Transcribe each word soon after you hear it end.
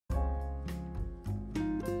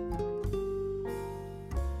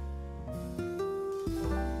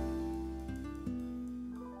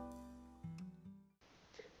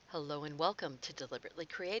Hello and welcome to Deliberately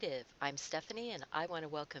Creative. I'm Stephanie and I want to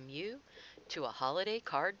welcome you to a holiday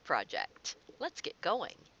card project. Let's get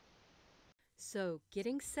going. So,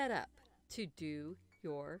 getting set up to do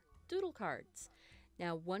your doodle cards.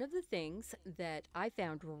 Now, one of the things that I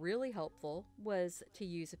found really helpful was to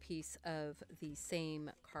use a piece of the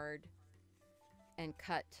same card and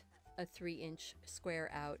cut a 3-inch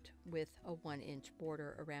square out with a 1-inch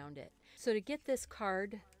border around it. So, to get this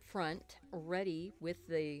card front ready with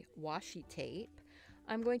the washi tape,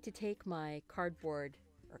 I'm going to take my cardboard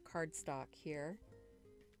or cardstock here,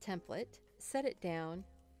 template, set it down.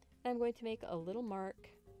 I'm going to make a little mark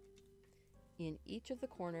in each of the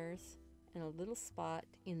corners and a little spot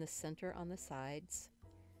in the center on the sides.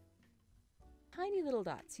 Tiny little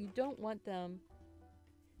dots. You don't want them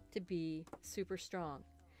to be super strong.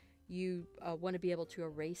 You want to be able to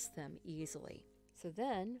erase them easily. So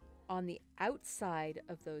then on the outside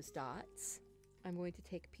of those dots, I'm going to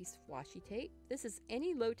take a piece of washi tape. This is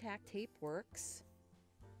any low-tack tape works.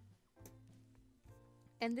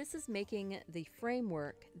 And this is making the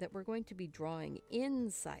framework that we're going to be drawing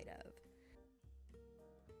inside of.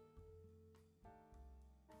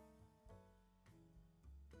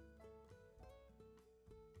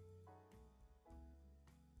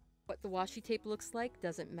 What the washi tape looks like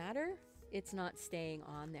doesn't matter. It's not staying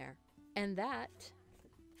on there. And that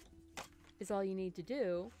is all you need to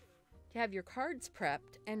do to have your cards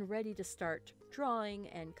prepped and ready to start drawing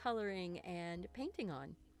and coloring and painting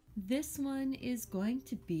on. This one is going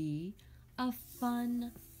to be a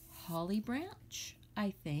fun holly branch,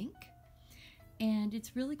 I think. And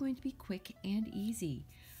it's really going to be quick and easy.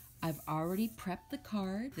 I've already prepped the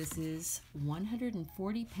card. This is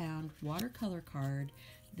 140-pound watercolor card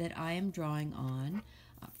that I am drawing on.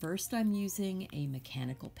 First, I'm using a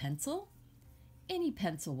mechanical pencil. Any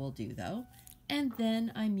pencil will do though. And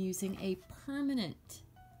then I'm using a permanent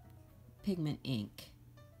pigment ink.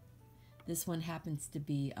 This one happens to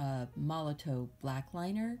be a Molotow black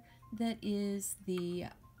liner that is the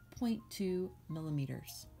 0.2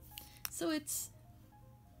 millimeters. So it's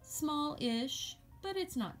small-ish, but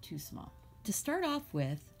it's not too small. To start off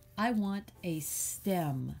with, I want a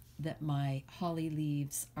stem that my holly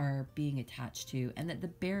leaves are being attached to and that the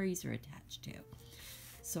berries are attached to.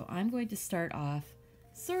 So I'm going to start off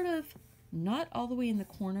sort of not all the way in the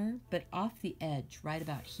corner, but off the edge right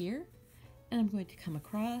about here. And I'm going to come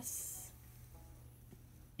across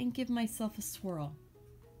and give myself a swirl.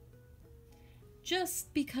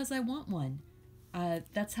 Just because I want one.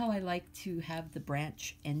 That's how I like to have the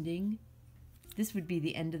branch ending. This would be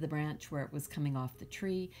the end of the branch where it was coming off the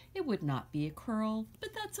tree. It would not be a curl,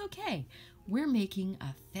 but that's okay. We're making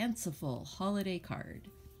a fanciful holiday card.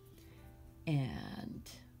 And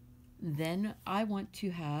then I want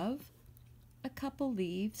to have a couple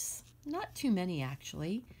leaves, not too many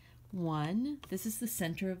actually. One, this is the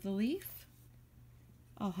center of the leaf.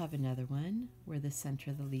 I'll have another one where the center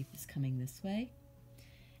of the leaf is coming this way.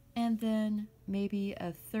 And then maybe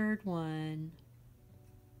a third one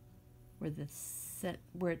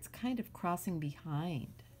where it's kind of crossing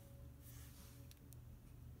behind.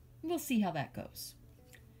 We'll see how that goes.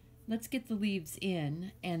 Let's get the leaves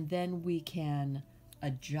in and then we can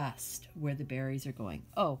adjust where the berries are going.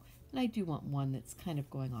 Oh, and I do want one that's kind of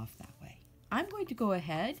going off that way. I'm going to go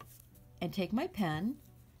ahead and take my pen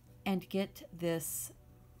and get this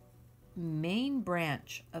main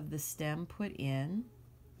branch of the stem put in.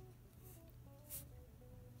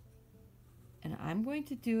 And I'm going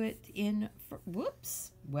to do it in,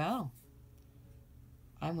 whoops, well,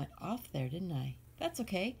 I went off there, didn't I? That's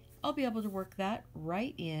okay. I'll be able to work that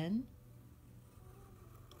right in.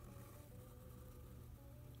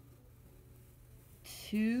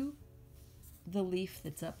 To the leaf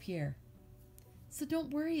that's up here. So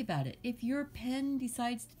don't worry about it. If your pen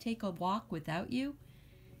decides to take a walk without you,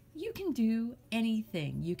 you can do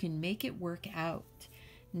anything. You can make it work out.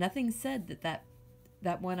 Nothing said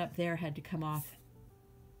that one up there had to come off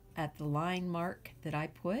at the line mark that I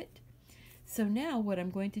put. So now what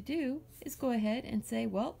I'm going to do is go ahead and say,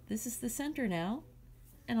 well, this is the center now,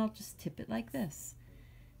 and I'll just tip it like this.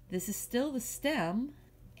 This is still the stem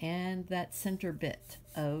and that center bit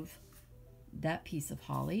of that piece of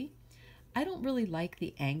holly. I don't really like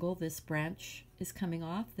the angle this branch is coming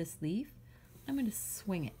off, this leaf. I'm going to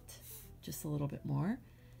swing it just a little bit more,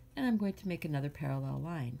 and I'm going to make another parallel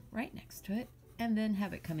line right next to it, and then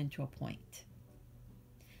have it come into a point.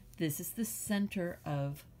 This is the center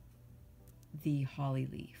of the holly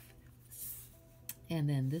leaf. And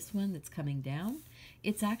then this one that's coming down,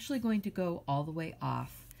 it's actually going to go all the way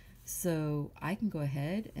off. So I can go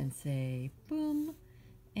ahead and say boom,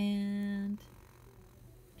 and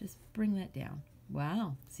just bring that down.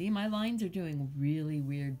 Wow, see, my lines are doing really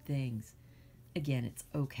weird things. Again, it's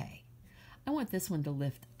okay. I want this one to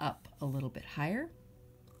lift up a little bit higher.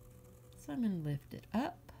 So I'm going to lift it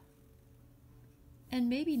up and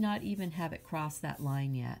maybe not even have it cross that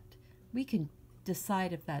line yet. We can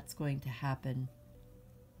decide if that's going to happen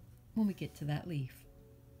when we get to that leaf.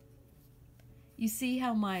 You see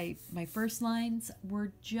how my first lines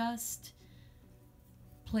were just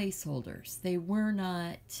placeholders. They were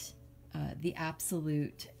not the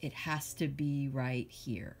absolute, it has to be right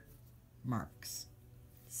here marks.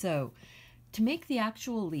 So to make the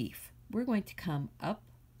actual leaf, we're going to come up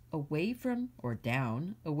away from, or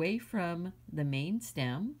down, away from the main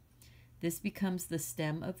stem. This becomes the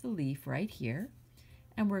stem of the leaf right here.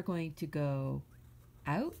 And we're going to go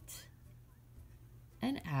out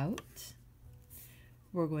and out.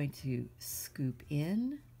 We're going to scoop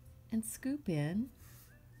in and scoop in.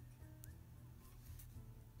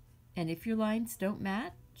 And if your lines don't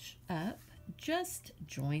match up, just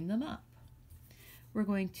join them up. We're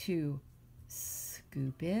going to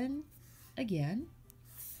scoop in again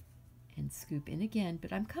and scoop in again,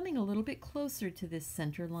 but I'm coming a little bit closer to this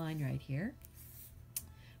center line right here.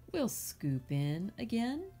 We'll scoop in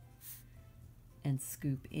again and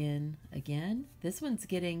scoop in again. This one's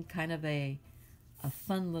getting kind of a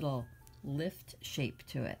fun little lift shape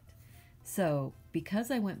to it. So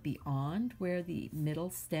because I went beyond where the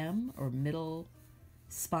middle stem or middle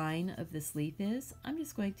spine of this leaf is, I'm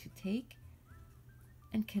just going to take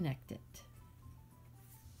and connect it.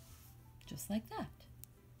 Just like that.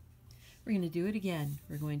 We're going to do it again.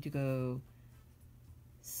 We're going to go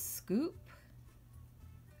scoop.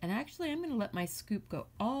 And actually I'm going to let my scoop go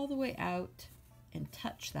all the way out and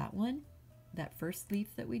touch that one, that first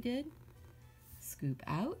leaf that we did. Scoop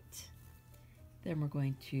out. Then we're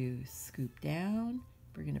going to scoop down.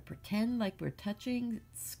 We're going to pretend like we're touching,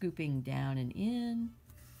 scooping down and in.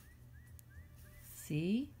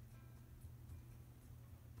 See?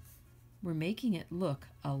 We're making it look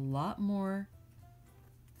a lot more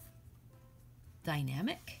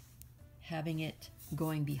dynamic, having it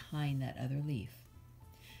going behind that other leaf.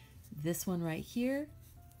 This one right here,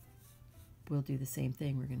 we'll do the same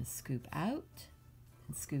thing. We're going to scoop out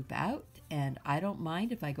and scoop out, and I don't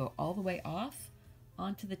mind if I go all the way off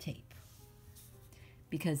onto the tape,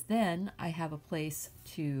 because then I have a place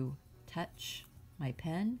to touch my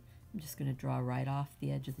pen. I'm just going to draw right off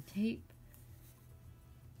the edge of the tape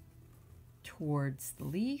towards the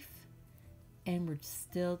leaf, and we're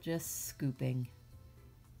still just scooping.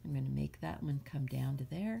 I'm going to make that one come down to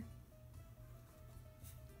there.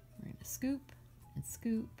 We're going to scoop and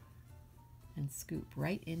scoop and scoop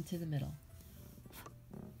right into the middle.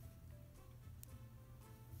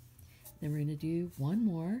 Then we're going to do one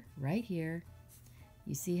more right here.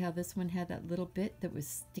 You see how this one had that little bit that was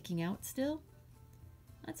sticking out still?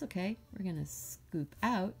 That's okay. We're going to scoop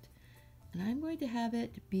out, and I'm going to have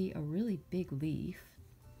it be a really big leaf.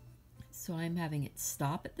 So I'm having it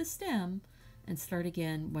stop at the stem and start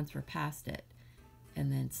again once we're past it.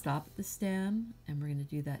 And then stop at the stem, and we're going to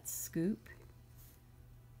do that scoop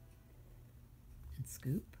and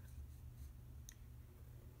scoop.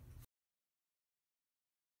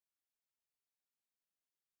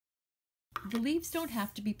 The leaves don't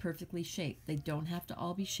have to be perfectly shaped. They don't have to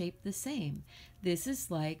all be shaped the same. This is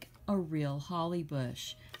like a real holly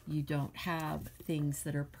bush. You don't have things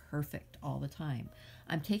that are perfect all the time.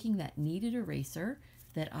 I'm taking that kneaded eraser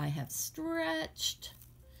that I have stretched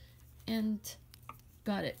and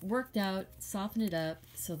got it worked out, soften it up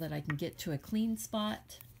so that I can get to a clean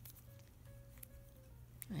spot.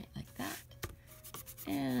 Right, like that.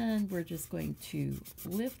 And we're just going to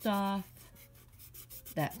lift off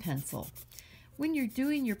that pencil. When you're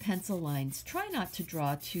doing your pencil lines, try not to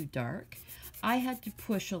draw too dark. I had to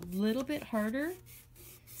push a little bit harder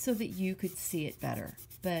so that you could see it better,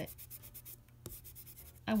 but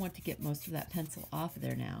I want to get most of that pencil off of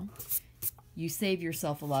there now. You save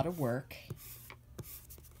yourself a lot of work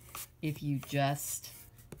if you just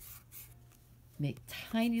make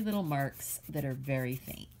tiny little marks that are very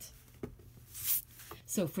faint.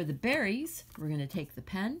 So for the berries, we're going to take the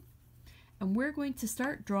pen and we're going to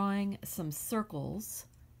start drawing some circles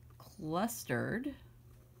clustered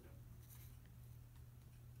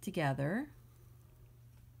together.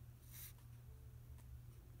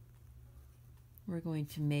 We're going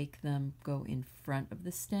to make them go in front of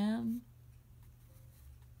the stem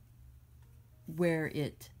where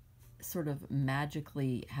it sort of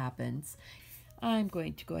magically happens. I'm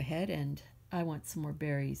going to go ahead and I want some more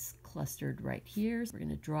berries clustered right here. So we're going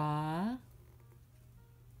to draw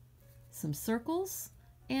some circles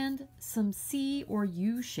and some C or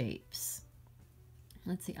U shapes.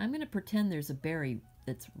 Let's see, I'm going to pretend there's a berry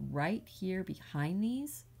that's right here behind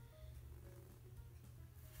these.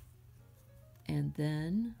 And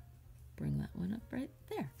then bring that one up right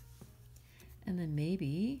there. And then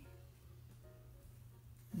maybe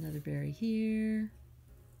another berry here.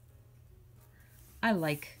 I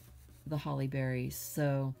like the holly berries,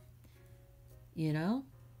 so, you know,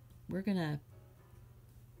 we're gonna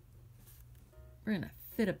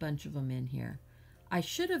fit a bunch of them in here. I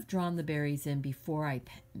should have drawn the berries in before I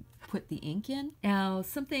put the ink in. Now,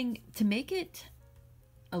 something to make it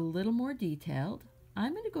a little more detailed,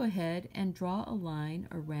 I'm going to go ahead and draw a line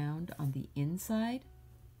around on the inside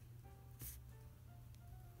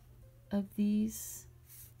of these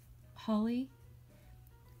holly,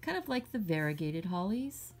 kind of like the variegated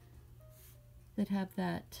hollies that have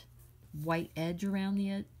that white edge around the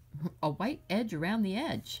edge, a white edge around the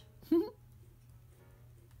edge.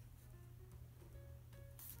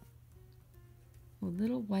 A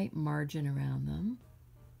little white margin around them.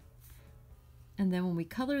 And then when we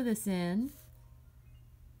color this in,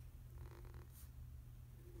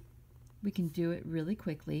 we can do it really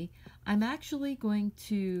quickly. I'm actually going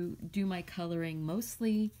to do my coloring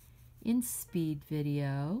mostly in speed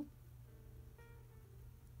video,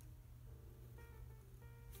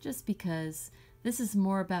 just because this is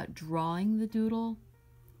more about drawing the doodle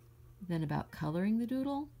than about coloring the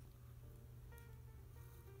doodle.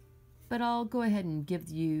 But I'll go ahead and give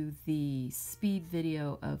you the speed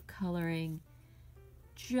video of coloring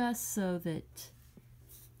just so that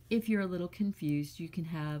if you're a little confused, you can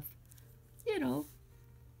have, you know,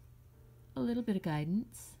 a little bit of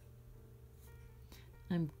guidance.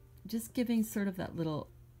 I'm just giving sort of that little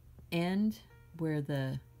end where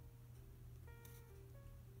the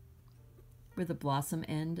blossom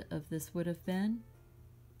end of this would have been.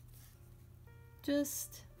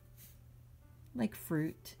 Just like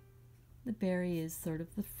fruit. The berry is sort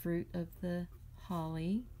of the fruit of the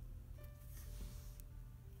holly.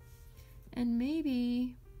 And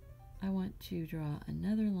maybe I want to draw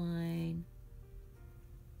another line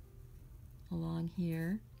along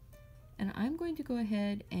here. And I'm going to go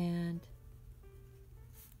ahead and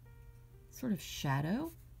sort of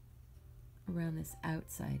shadow around this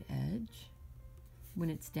outside edge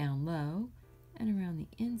when it's down low, and around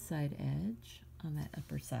the inside edge on that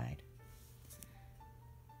upper side.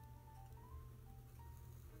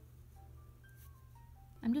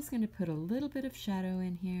 I'm just going to put a little bit of shadow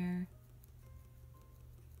in here,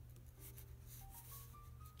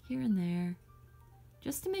 here and there,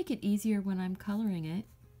 just to make it easier when I'm coloring it.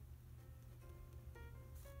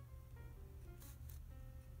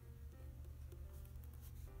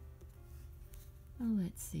 Oh,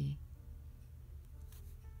 let's see.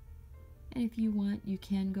 And if you want, you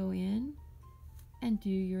can go in and do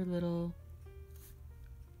your little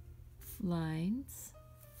lines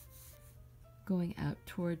going out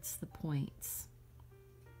towards the points,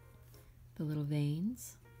 the little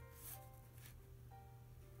veins.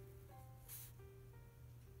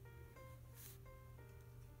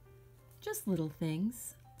 Just little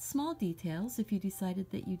things, small details if you decided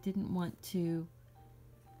that you didn't want to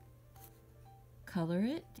color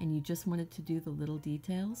it and you just wanted to do the little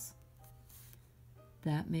details.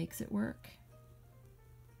 That makes it work.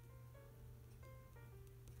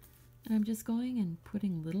 And I'm just going and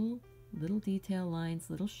putting little detail lines,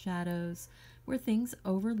 little shadows where things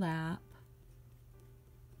overlap.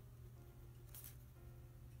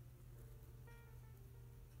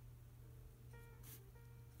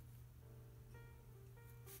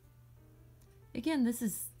 Again, this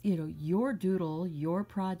is, you know, your doodle, your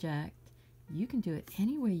project. You can do it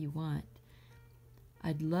any way you want.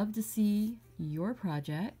 I'd love to see your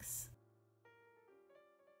projects.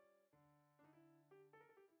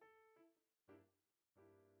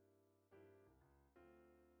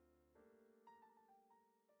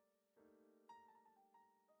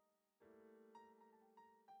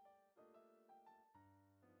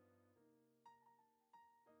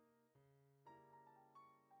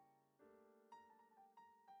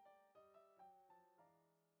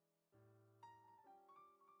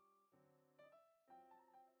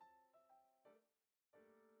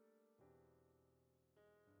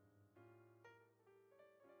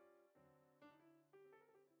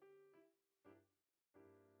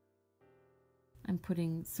 I'm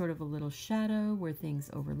putting sort of a little shadow where things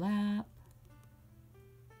overlap.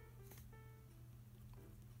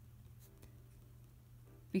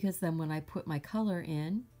 Because then when I put my color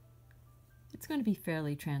in, it's going to be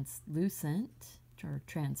fairly translucent or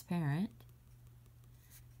transparent.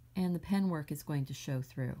 And the pen work is going to show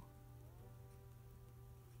through.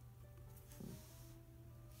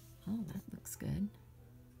 Oh, that looks good.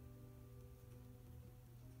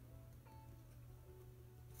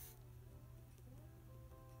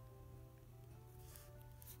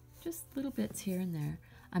 Just little bits here and there.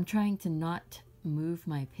 I'm trying to not move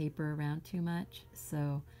my paper around too much,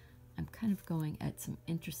 so I'm kind of going at some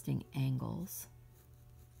interesting angles.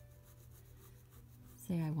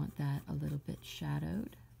 Say I want that a little bit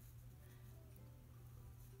shadowed.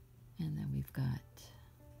 And then we've got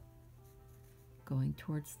going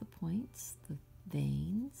towards the points, the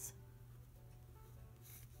veins.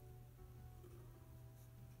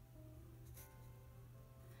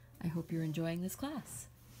 I hope you're enjoying this class.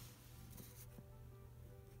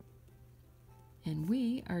 And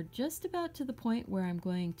we are just about to the point where I'm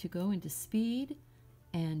going to go into speed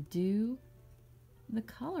and do the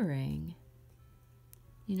coloring.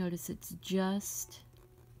 You notice it's just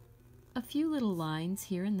a few little lines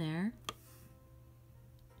here and there.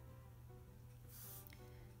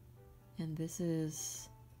 And this is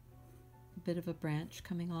a bit of a branch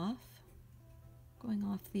coming off, going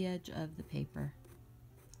off the edge of the paper.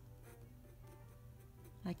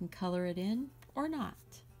 I can color it in or not.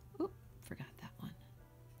 Oop, forgot that one.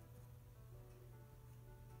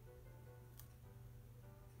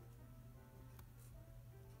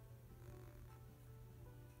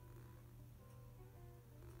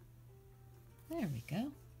 There we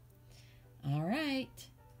go. All right.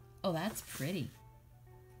 Oh, that's pretty.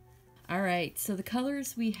 All right, so the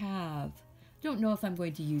colors we have, don't know if I'm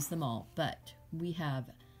going to use them all, but we have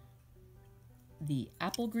the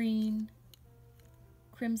apple green,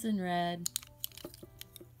 crimson red,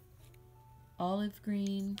 olive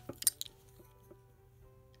green,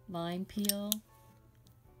 lime peel,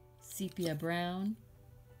 sepia brown,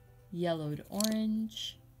 yellowed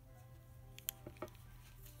orange,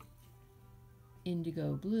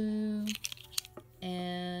 indigo blue,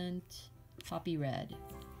 and poppy red.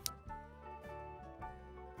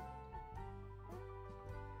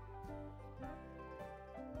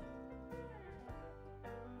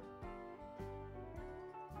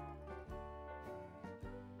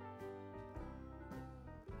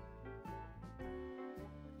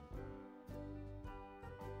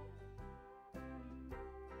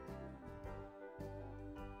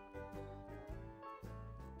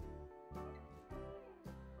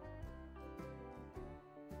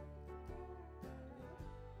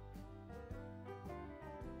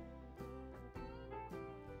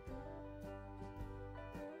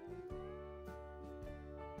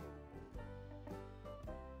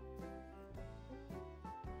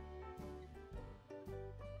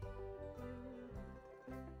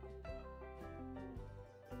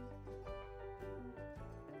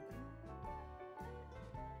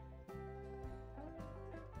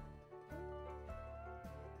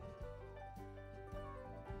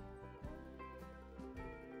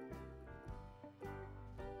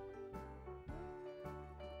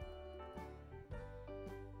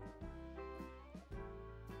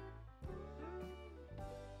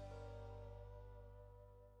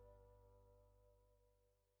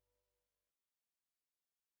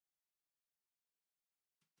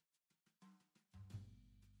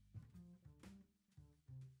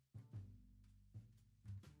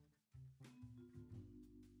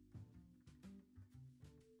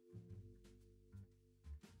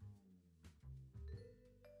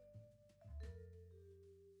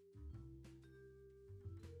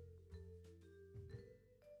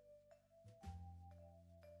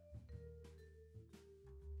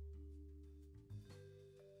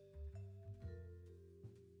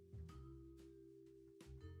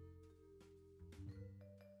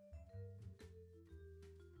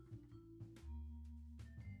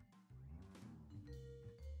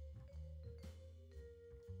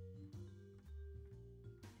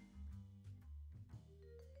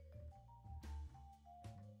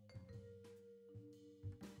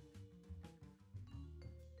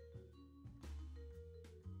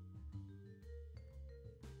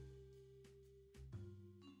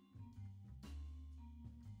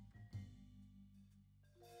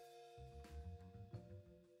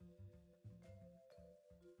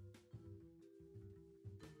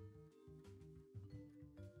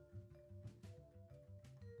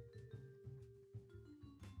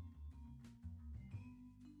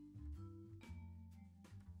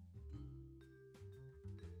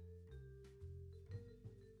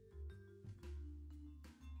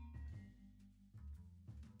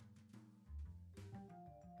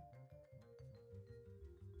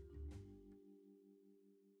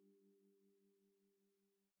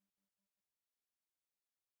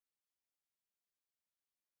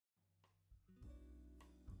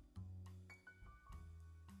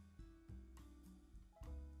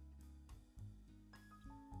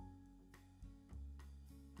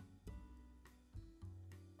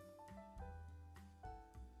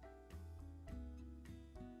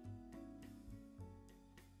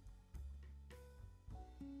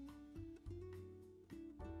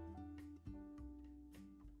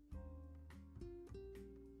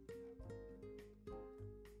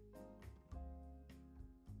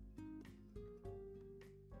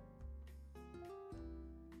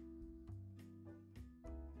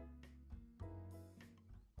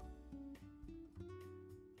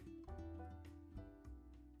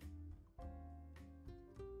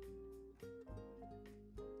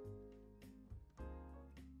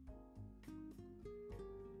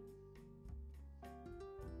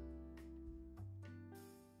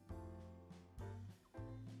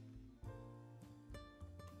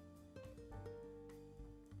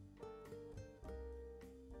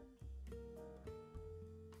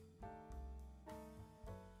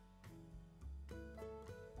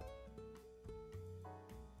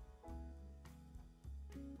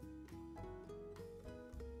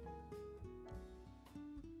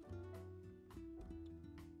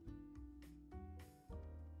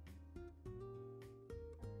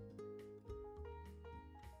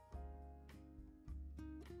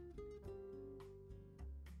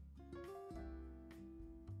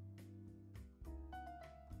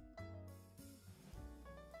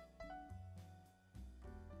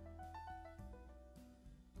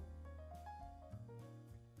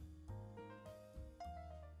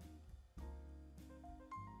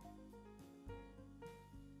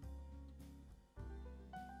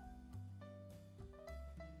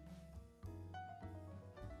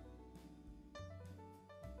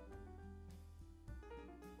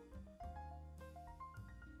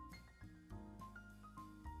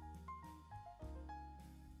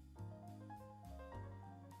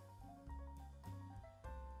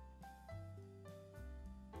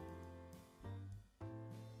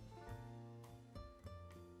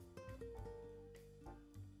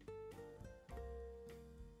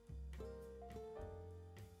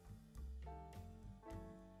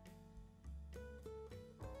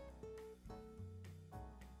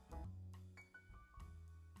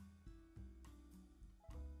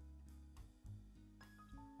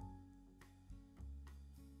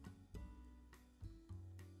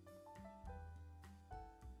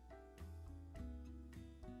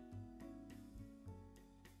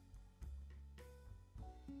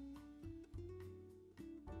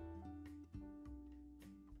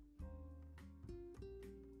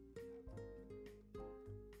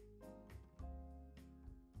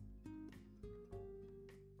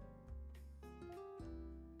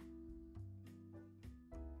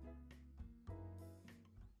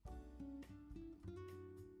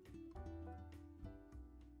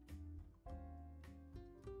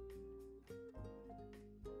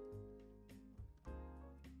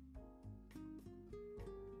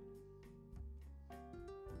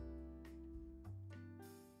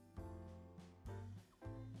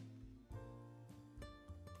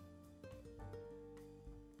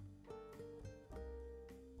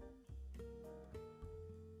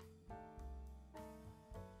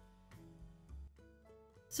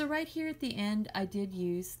 So right here at the end, I did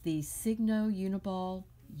use the Signo Uniball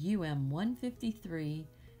UM153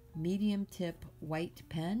 medium tip white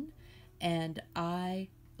pen, and I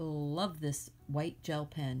love this white gel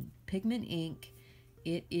pen. Pigment ink,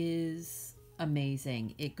 it is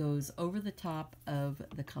amazing. It goes over the top of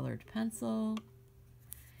the colored pencil.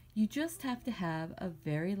 You just have to have a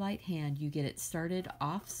very light hand. You get it started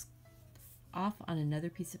off on another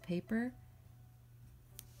piece of paper,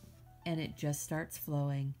 and it just starts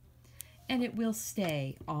flowing. And it will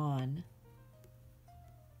stay on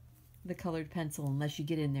the colored pencil unless you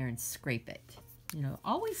get in there and scrape it. You know,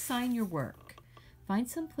 always sign your work. Find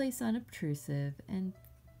some place unobtrusive, and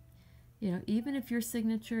you know, even if your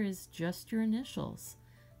signature is just your initials,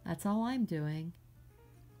 that's all I'm doing.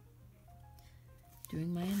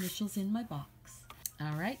 Doing my initials in my box.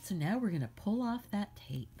 All right, so now we're going to pull off that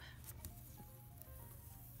tape.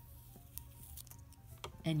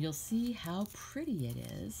 And you'll see how pretty it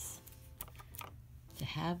is to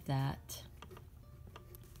have that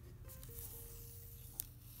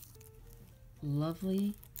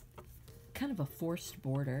lovely, kind of a forced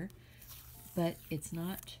border, but it's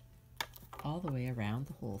not all the way around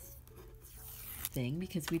the whole thing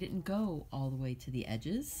because we didn't go all the way to the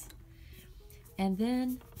edges. And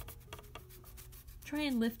then try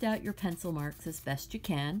and lift out your pencil marks as best you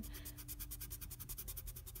can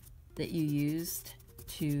that you used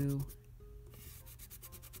to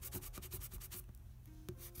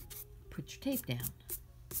put your tape down.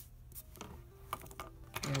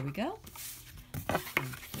 There we go. And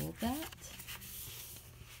fold that.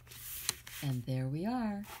 And there we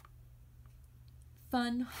are.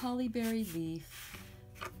 Fun hollyberry leaf.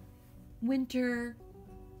 Winter,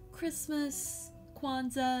 Christmas,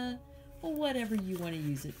 Kwanzaa, or whatever you want to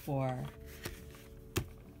use it for.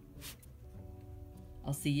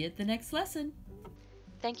 I'll see you at the next lesson.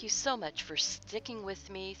 Thank you so much for sticking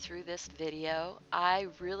with me through this video. I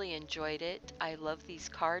really enjoyed it. I love these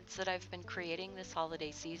cards that I've been creating this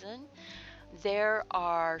holiday season. There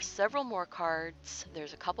are several more cards.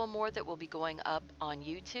 There's a couple more that will be going up on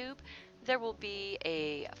YouTube. There will be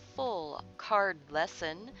a full card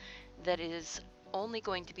lesson that is only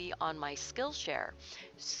going to be on my Skillshare.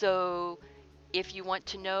 So if you want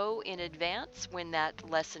to know in advance when that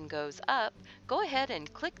lesson goes up, go ahead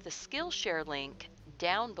and click the Skillshare link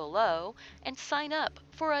down below and sign up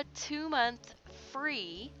for a 2-month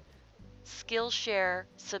free Skillshare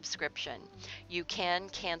subscription. You can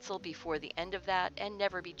cancel before the end of that and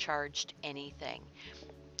never be charged anything.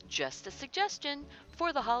 Just a suggestion,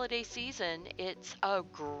 for the holiday season, it's a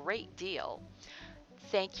great deal.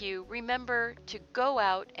 Thank you. Remember to go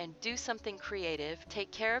out and do something creative.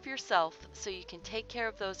 Take care of yourself so you can take care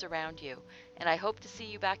of those around you. And I hope to see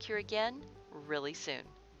you back here again really soon.